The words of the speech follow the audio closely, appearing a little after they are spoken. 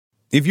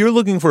If you're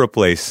looking for a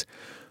place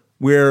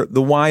where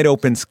the wide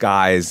open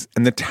skies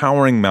and the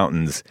towering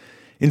mountains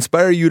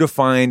inspire you to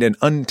find an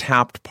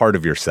untapped part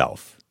of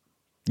yourself,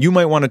 you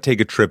might want to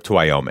take a trip to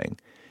Wyoming.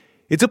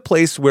 It's a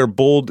place where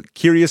bold,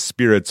 curious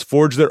spirits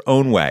forge their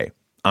own way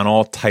on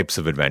all types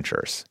of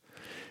adventures.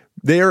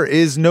 There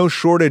is no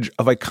shortage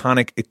of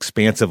iconic,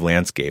 expansive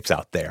landscapes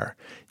out there.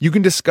 You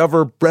can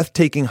discover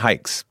breathtaking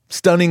hikes,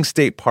 stunning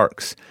state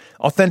parks,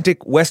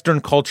 authentic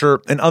Western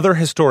culture, and other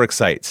historic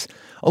sites,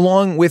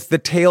 along with the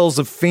tales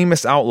of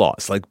famous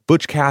outlaws like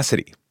Butch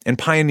Cassidy and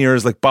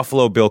pioneers like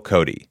Buffalo Bill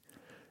Cody.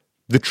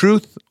 The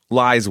truth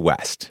lies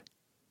west.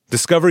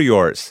 Discover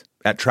yours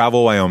at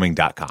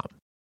TravelWyoming.com.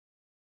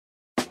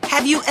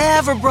 Have you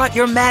ever brought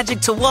your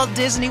magic to Walt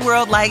Disney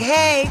World like,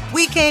 hey,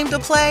 we came to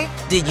play?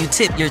 Did you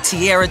tip your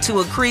tiara to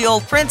a Creole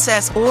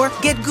princess or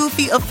get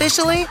goofy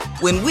officially?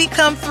 When we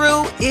come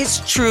through,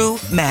 it's true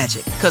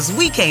magic, because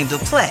we came to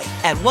play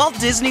at Walt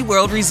Disney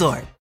World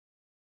Resort.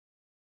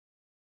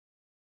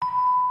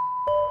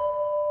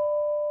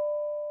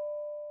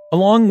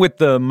 Along with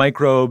the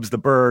microbes, the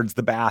birds,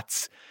 the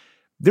bats,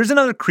 there's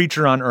another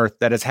creature on Earth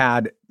that has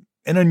had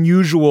an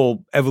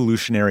unusual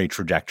evolutionary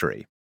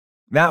trajectory.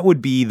 That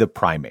would be the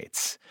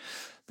primates.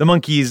 The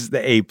monkeys,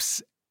 the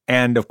apes,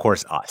 and of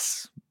course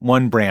us,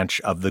 one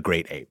branch of the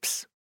great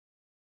apes.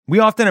 We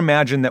often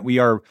imagine that we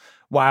are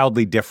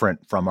wildly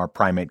different from our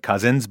primate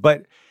cousins,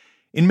 but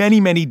in many,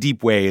 many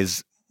deep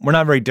ways, we're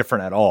not very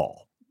different at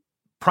all.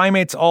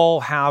 Primates all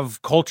have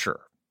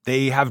culture.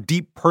 They have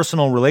deep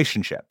personal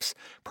relationships.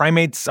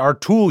 Primates are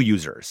tool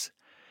users.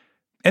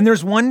 And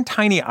there's one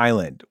tiny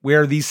island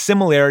where these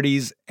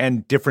similarities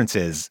and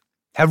differences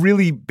have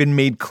really been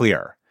made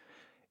clear.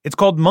 It's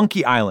called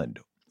Monkey Island,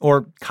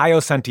 or Cayo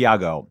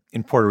Santiago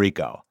in Puerto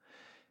Rico.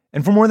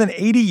 And for more than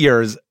 80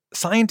 years,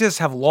 scientists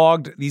have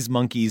logged these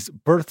monkeys'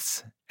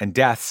 births and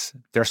deaths,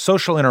 their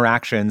social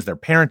interactions, their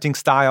parenting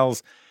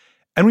styles,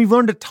 and we've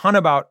learned a ton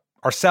about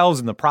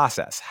ourselves in the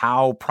process,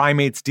 how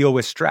primates deal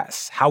with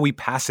stress, how we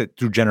pass it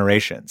through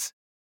generations.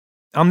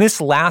 On this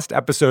last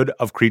episode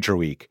of Creature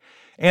Week,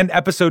 and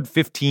episode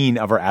 15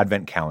 of our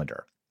Advent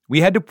calendar,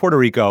 we head to Puerto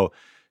Rico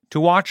to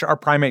watch our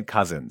primate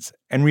cousins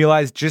and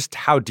realize just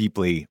how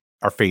deeply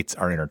our fates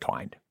are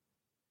intertwined.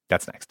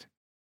 That's next.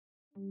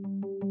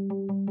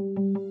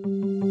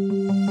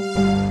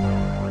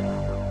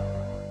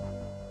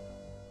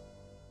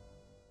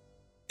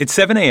 It's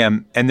 7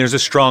 a.m. and there's a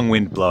strong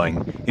wind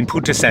blowing in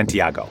Punta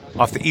Santiago,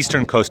 off the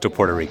eastern coast of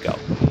Puerto Rico.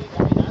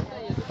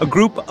 A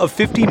group of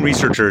 15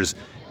 researchers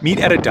meet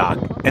at a dock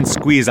and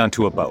squeeze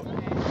onto a boat.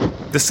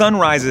 The sun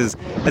rises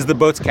as the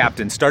boat's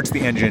captain starts the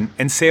engine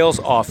and sails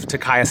off to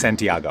Cayo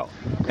Santiago,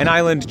 an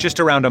island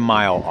just around a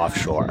mile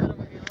offshore.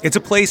 It's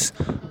a place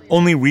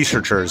only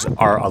researchers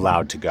are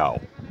allowed to go.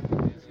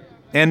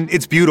 And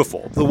it's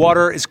beautiful. The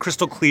water is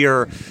crystal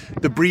clear.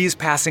 The breeze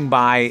passing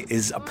by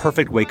is a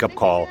perfect wake-up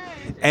call.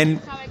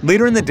 And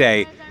later in the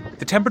day,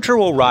 the temperature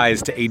will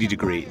rise to 80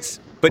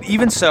 degrees. But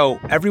even so,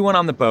 everyone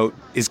on the boat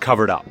is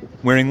covered up,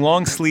 wearing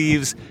long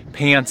sleeves,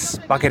 pants,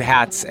 bucket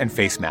hats, and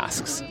face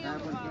masks.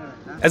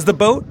 As the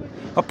boat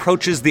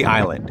approaches the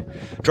island,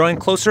 drawing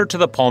closer to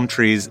the palm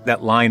trees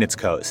that line its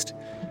coast,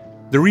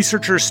 the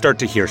researchers start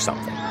to hear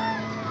something.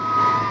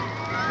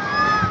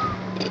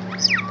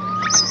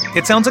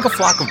 It sounds like a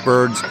flock of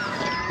birds,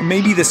 or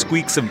maybe the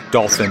squeaks of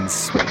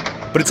dolphins,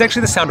 but it's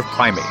actually the sound of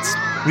primates,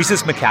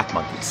 rhesus macaque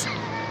monkeys.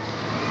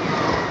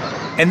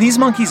 And these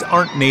monkeys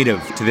aren't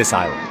native to this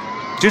island.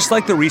 Just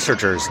like the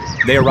researchers,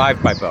 they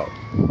arrived by boat.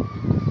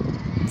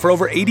 For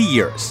over 80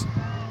 years,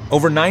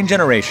 over 9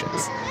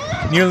 generations,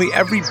 nearly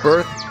every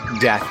birth,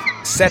 death,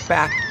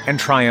 setback, and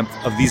triumph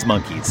of these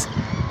monkeys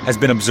has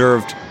been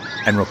observed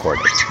and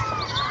recorded.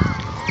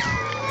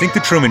 Think The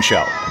Truman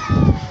Show,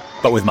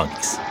 but with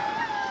monkeys.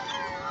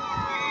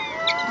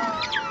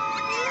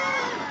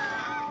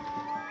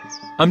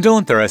 I'm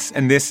Dylan Thuras,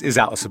 and this is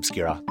Atlas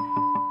Obscura,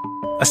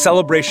 a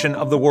celebration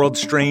of the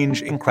world's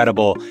strange,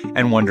 incredible,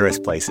 and wondrous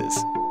places.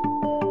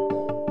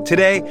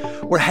 Today,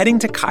 we're heading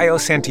to Cayo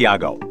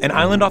Santiago, an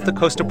island off the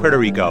coast of Puerto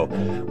Rico,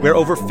 where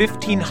over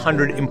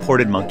 1,500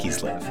 imported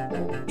monkeys live,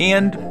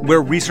 and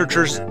where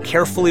researchers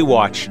carefully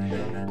watch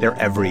their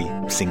every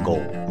single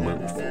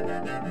move.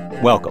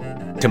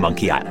 Welcome to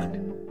Monkey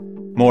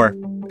Island. More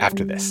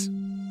after this.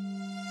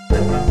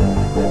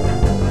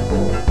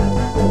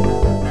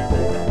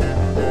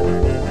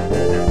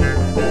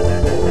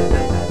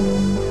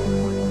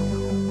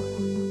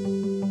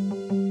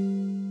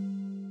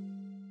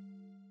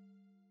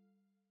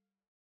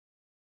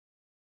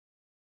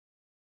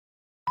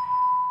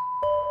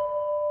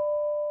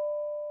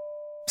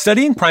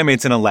 Studying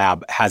primates in a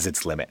lab has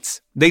its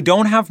limits. They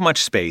don't have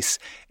much space,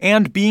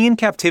 and being in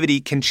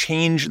captivity can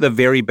change the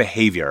very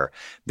behavior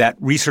that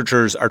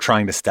researchers are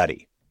trying to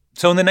study.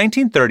 So in the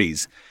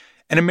 1930s,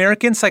 an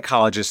American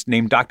psychologist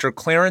named Dr.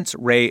 Clarence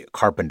Ray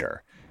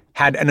Carpenter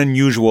had an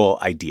unusual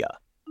idea.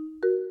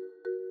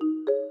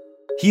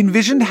 He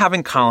envisioned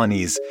having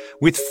colonies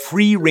with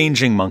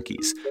free-ranging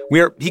monkeys,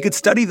 where he could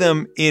study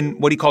them in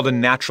what he called a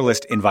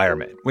naturalist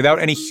environment, without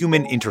any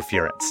human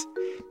interference.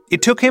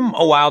 It took him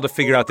a while to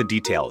figure out the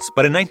details,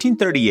 but in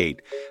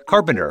 1938,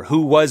 Carpenter,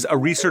 who was a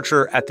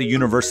researcher at the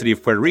University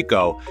of Puerto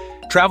Rico,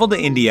 traveled to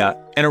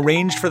India and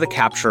arranged for the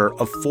capture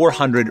of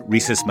 400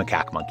 rhesus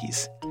macaque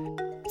monkeys.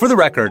 For the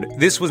record,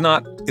 this was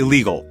not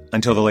illegal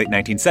until the late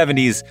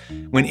 1970s,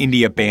 when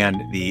India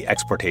banned the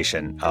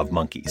exportation of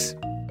monkeys.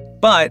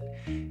 But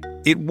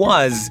it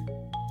was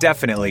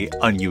definitely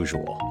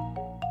unusual.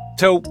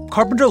 So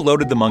Carpenter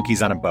loaded the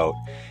monkeys on a boat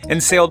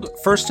and sailed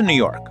first to New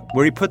York,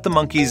 where he put the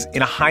monkeys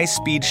in a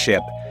high-speed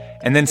ship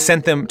and then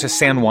sent them to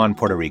San Juan,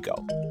 Puerto Rico,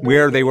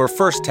 where they were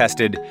first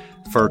tested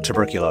for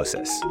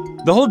tuberculosis.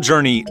 The whole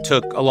journey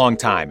took a long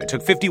time. It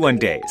took 51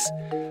 days.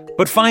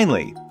 But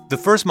finally, the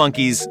first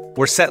monkeys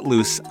were set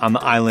loose on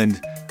the island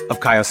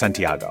of Cayo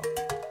Santiago,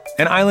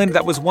 an island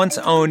that was once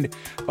owned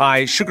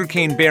by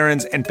sugarcane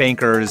barons and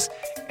bankers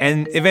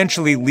and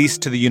eventually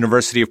leased to the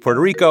University of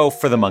Puerto Rico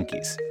for the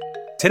monkeys.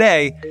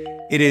 Today,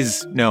 it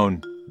is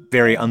known,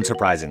 very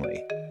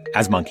unsurprisingly,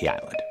 as Monkey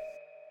Island.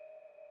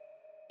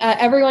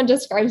 Everyone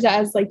describes it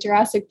as like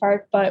Jurassic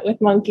Park, but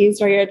with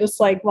monkeys, where you're just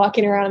like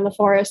walking around in the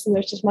forest and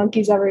there's just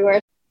monkeys everywhere.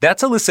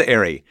 That's Alyssa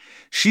Airy.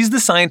 She's the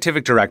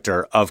scientific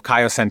director of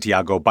Cayo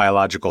Santiago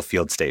Biological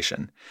Field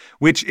Station,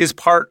 which is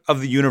part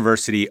of the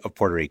University of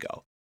Puerto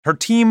Rico. Her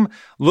team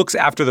looks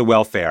after the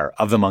welfare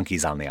of the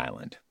monkeys on the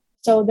island.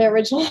 So the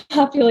original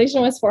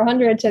population was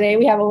 400. Today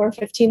we have over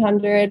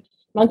 1,500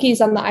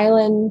 monkeys on the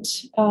island,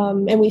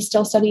 and we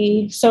still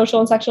study social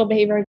and sexual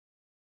behavior.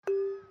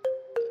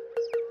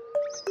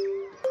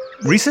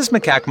 Rhesus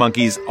macaque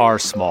monkeys are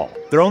small.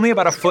 They're only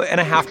about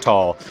 1.5 feet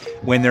tall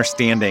when they're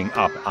standing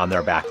up on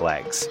their back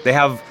legs. They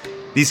have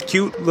these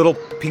cute little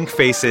pink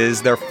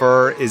faces. Their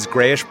fur is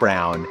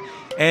grayish-brown.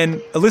 And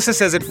Alyssa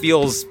says it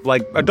feels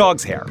like a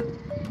dog's hair.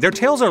 Their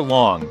tails are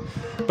long,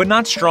 but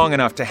not strong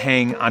enough to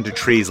hang onto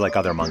trees like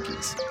other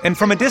monkeys. And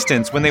from a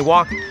distance, when they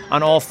walk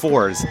on all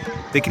fours,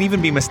 they can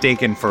even be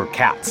mistaken for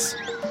cats.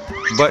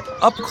 But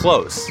up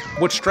close,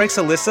 what strikes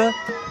Alyssa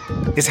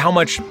is how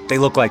much they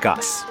look like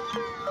us.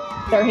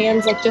 Their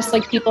hands look just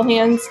like people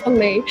hands. When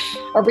they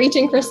are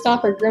reaching for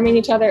stuff or grooming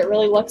each other, it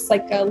really looks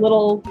like a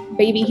little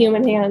baby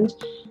human hand.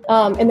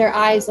 And their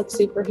eyes look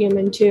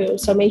superhuman too.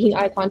 So making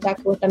eye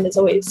contact with them is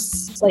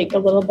always like a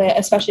little bit,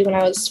 especially when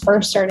I was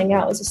first starting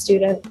out as a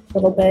student, a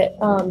little bit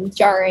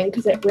jarring,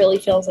 because it really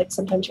feels like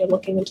sometimes you're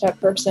looking into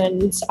that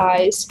person's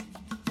eyes.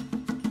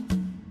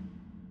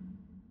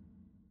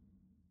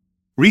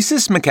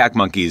 Rhesus macaque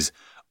monkeys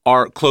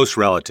are close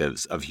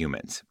relatives of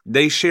humans.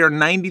 They share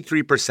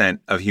 93%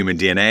 of human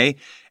DNA,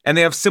 and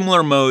they have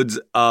similar modes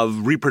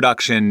of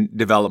reproduction,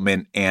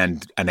 development,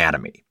 and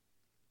anatomy.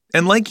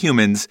 And like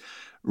humans,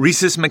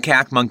 Rhesus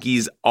macaque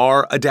monkeys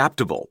are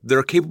adaptable.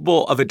 They're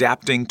capable of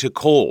adapting to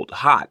cold,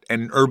 hot,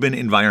 and urban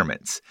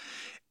environments.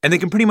 And they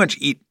can pretty much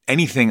eat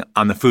anything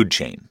on the food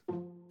chain.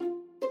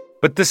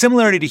 But the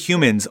similarity to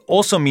humans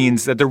also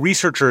means that the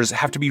researchers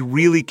have to be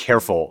really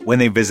careful when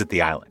they visit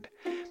the island.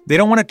 They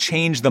don't want to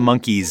change the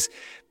monkeys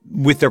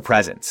with their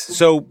presence.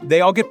 So they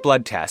all get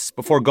blood tests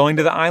before going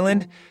to the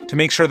island to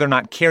make sure they're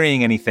not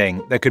carrying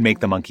anything that could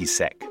make the monkeys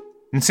sick.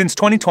 And since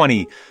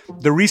 2020,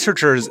 the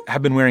researchers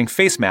have been wearing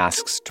face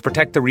masks to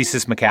protect the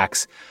rhesus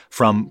macaques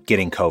from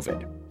getting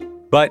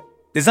COVID. But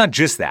it's not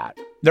just that.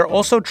 They're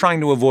also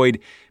trying to avoid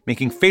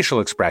making facial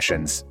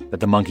expressions that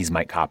the monkeys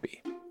might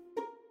copy.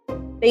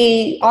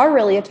 They are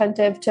really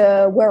attentive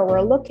to where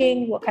we're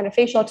looking, what kind of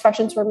facial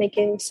expressions we're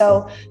making.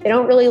 So they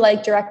don't really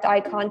like direct eye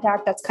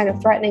contact. That's kind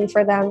of threatening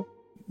for them.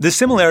 The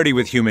similarity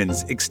with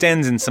humans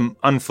extends in some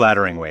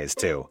unflattering ways,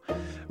 too.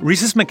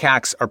 Rhesus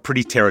macaques are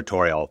pretty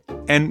territorial,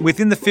 and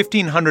within the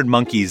 1,500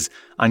 monkeys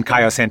on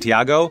Cayo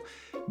Santiago,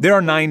 there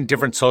are 9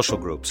 different social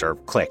groups, or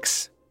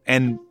cliques,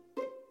 and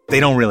they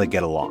don't really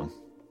get along.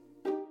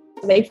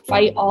 They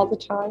fight all the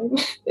time.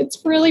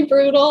 It's really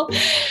brutal.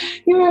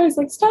 You're always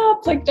like,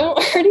 stop, like,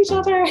 don't hurt each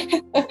other.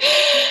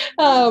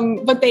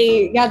 But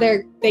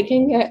they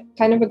can get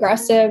kind of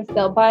aggressive.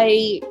 They'll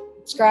bite,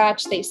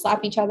 scratch, they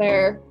slap each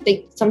other.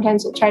 They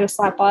sometimes will try to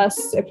slap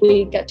us if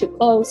we get too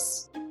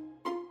close.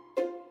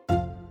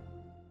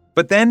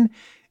 But then,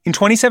 in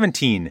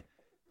 2017,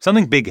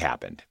 something big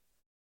happened.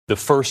 The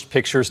first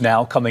pictures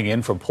now coming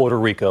in from Puerto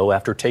Rico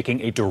after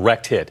taking a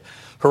direct hit.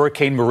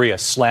 Hurricane Maria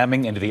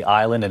slamming into the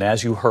island, and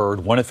as you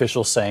heard, one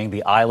official saying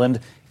the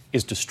island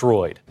is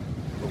destroyed.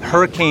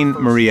 Hurricane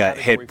Maria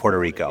hit Puerto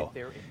Rico.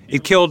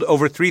 It killed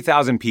over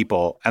 3,000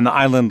 people, and the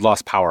island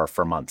lost power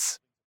for months.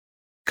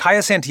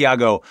 Cayo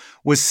Santiago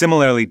was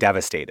similarly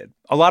devastated.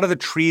 A lot of the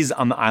trees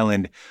on the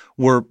island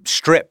were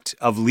stripped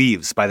of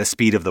leaves by the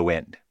speed of the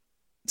wind.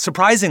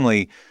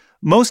 Surprisingly,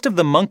 most of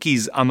the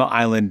monkeys on the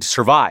island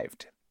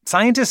survived.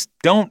 Scientists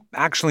don't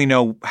actually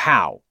know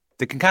how.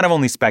 They can kind of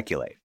only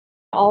speculate.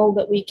 All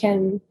that we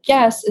can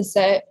guess is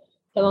that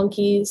the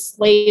monkeys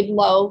laid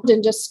low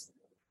and just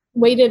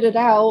waited it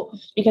out,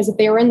 because if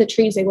they were in the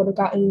trees, they would have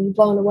gotten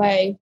blown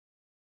away.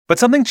 But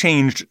something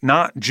changed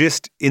not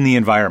just in the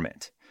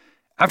environment.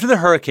 After the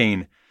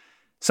hurricane,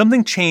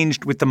 something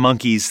changed with the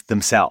monkeys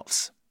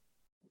themselves.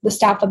 the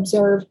staff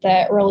observed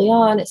that early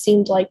on, it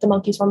seemed like the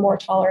monkeys were more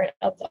tolerant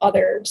of the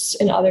others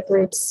in other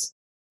groups.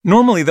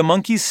 Normally, the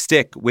monkeys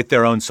stick with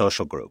their own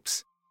social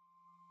groups.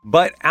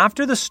 But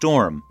after the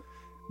storm,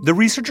 the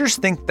researchers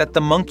think that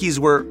the monkeys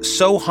were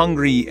so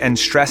hungry and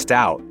stressed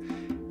out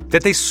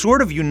that they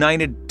sort of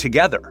united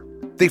together.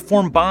 They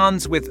formed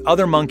bonds with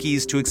other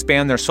monkeys to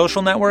expand their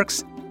social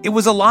networks. It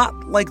was a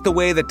lot like the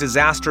way that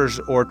disasters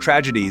or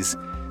tragedies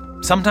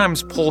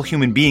sometimes pull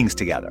human beings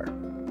together.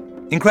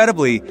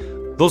 Incredibly,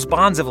 those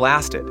bonds have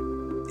lasted.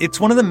 It's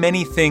one of the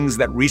many things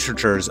that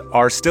researchers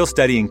are still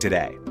studying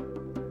today.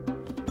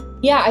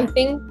 Yeah, I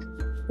think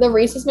the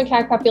rhesus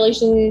macaque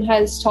population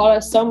has taught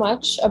us so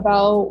much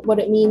about what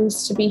it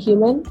means to be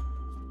human.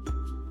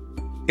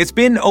 It's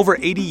been over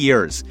 80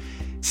 years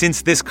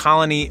since this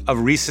colony of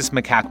rhesus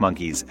macaque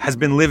monkeys has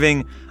been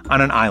living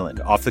on an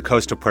island off the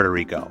coast of Puerto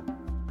Rico.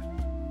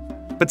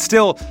 But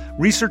still,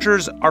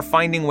 researchers are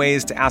finding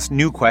ways to ask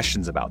new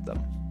questions about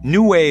them,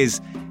 new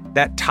ways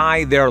that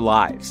tie their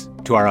lives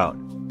to our own.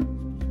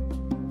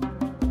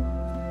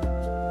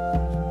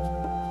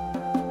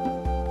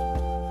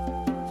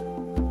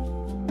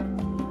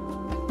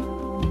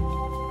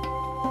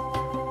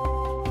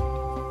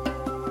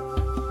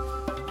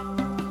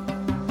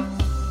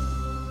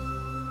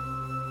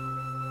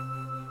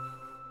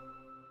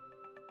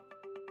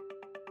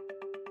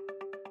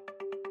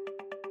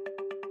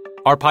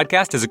 Our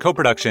podcast is a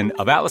co-production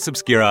of Atlas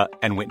Obscura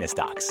and Witness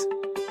Docs.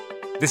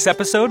 This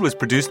episode was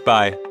produced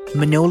by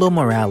Manolo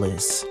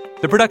Morales.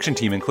 The production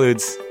team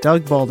includes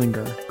Doug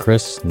Baldinger,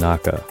 Chris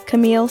Naka,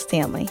 Camille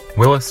Stanley,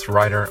 Willis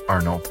Ryder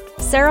Arnold,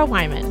 Sarah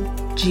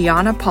Wyman,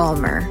 Gianna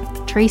Palmer,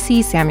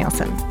 Tracy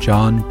Samuelson,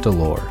 John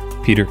Delore,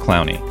 Peter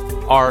Clowney.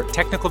 Our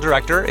technical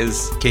director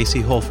is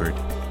Casey Holford,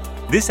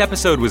 This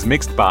episode was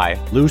mixed by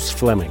Luce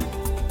Fleming,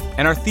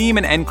 and our theme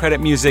and end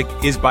credit music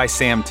is by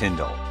Sam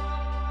Tyndall.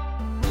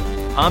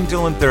 I'm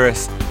Dylan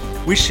Thuris,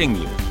 wishing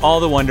you all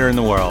the wonder in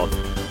the world.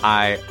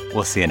 I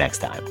will see you next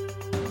time.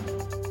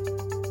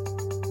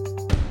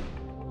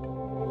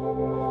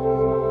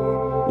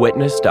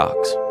 Witness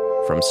Docs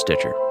from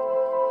Stitcher.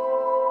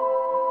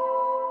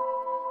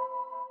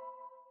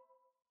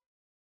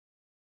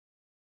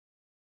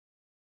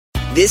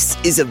 This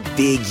is a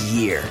big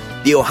year.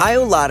 The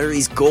Ohio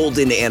Lottery's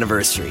golden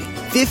anniversary.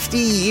 50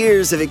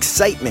 years of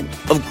excitement,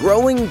 of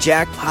growing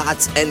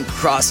jackpots and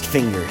crossed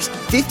fingers.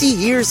 50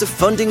 years of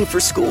funding for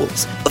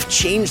schools, of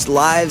changed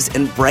lives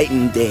and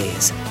brightened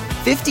days.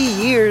 50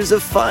 years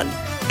of fun,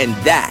 and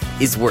that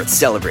is worth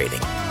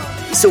celebrating.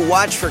 So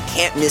watch for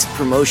can't-miss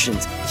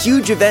promotions,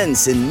 huge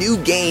events, and new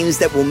games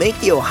that will make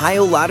the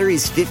Ohio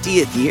Lottery's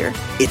 50th year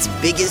its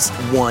biggest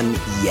one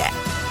yet.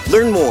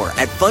 Learn more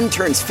at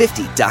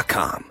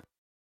funturns50.com.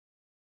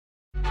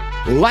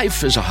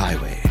 Life is a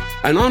highway,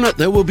 and on it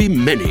there will be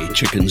many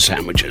chicken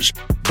sandwiches.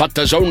 But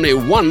there's only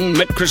one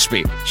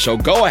McCrispy. So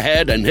go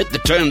ahead and hit the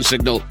turn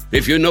signal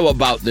if you know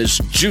about this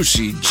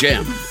juicy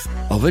gem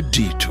of a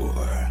detour.